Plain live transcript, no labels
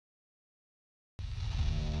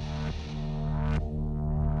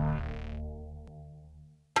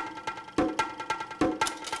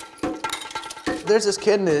there's this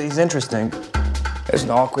kid and he's interesting. There's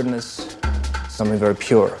an awkwardness, something very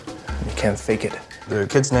pure. You can't fake it. The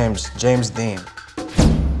kid's name's James Dean.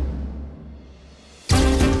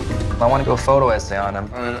 I want to do a photo essay on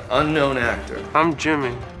him. On an unknown actor. I'm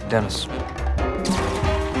Jimmy. Dennis.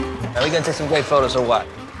 Are we gonna take some great photos or what?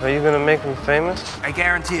 Are you gonna make him famous? I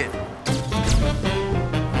guarantee it.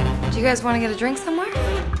 Do you guys want to get a drink somewhere?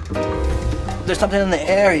 There's something in the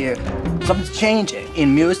air here. Something's changing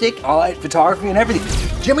in music, art, photography, and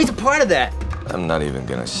everything. Jimmy's a part of that. I'm not even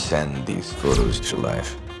gonna send these photos to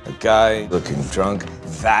life. A guy looking drunk,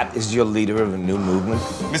 that is your leader of a new movement?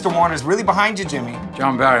 Mr. Warner's really behind you, Jimmy.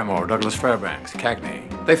 John Barrymore, Douglas Fairbanks, Cagney.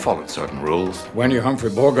 They followed certain rules. When you're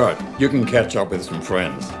Humphrey Bogart, you can catch up with some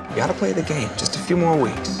friends. You gotta play the game, just a few more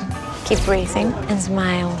weeks. Keep breathing and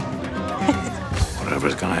smile.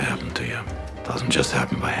 Whatever's gonna happen to you doesn't just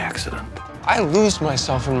happen by accident. I lose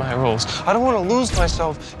myself in my roles. I don't want to lose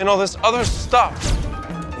myself in all this other stuff.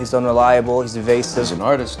 He's unreliable, he's evasive. As an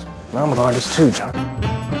artist, I'm an artist too, John.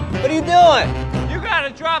 What are you doing? You gotta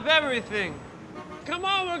drop everything. Come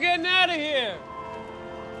on, we're getting out of here.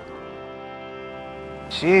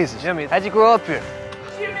 Jesus, Jimmy, how'd you grow up here?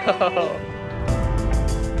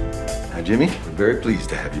 Now, Jimmy, we're very pleased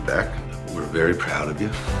to have you back. We're very proud of you.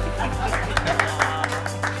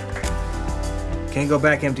 Can't go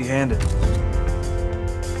back empty-handed.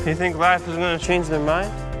 You think life is gonna change their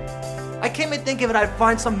mind? I came in thinking that I'd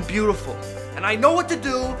find something beautiful. And I know what to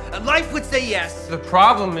do, and life would say yes. The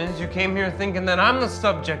problem is you came here thinking that I'm the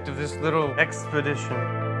subject of this little expedition.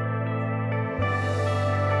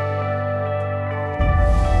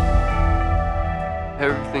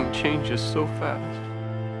 Everything changes so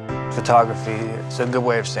fast. Photography, it's a good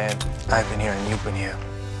way of saying I've been here and you've been here.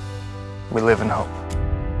 We live in hope.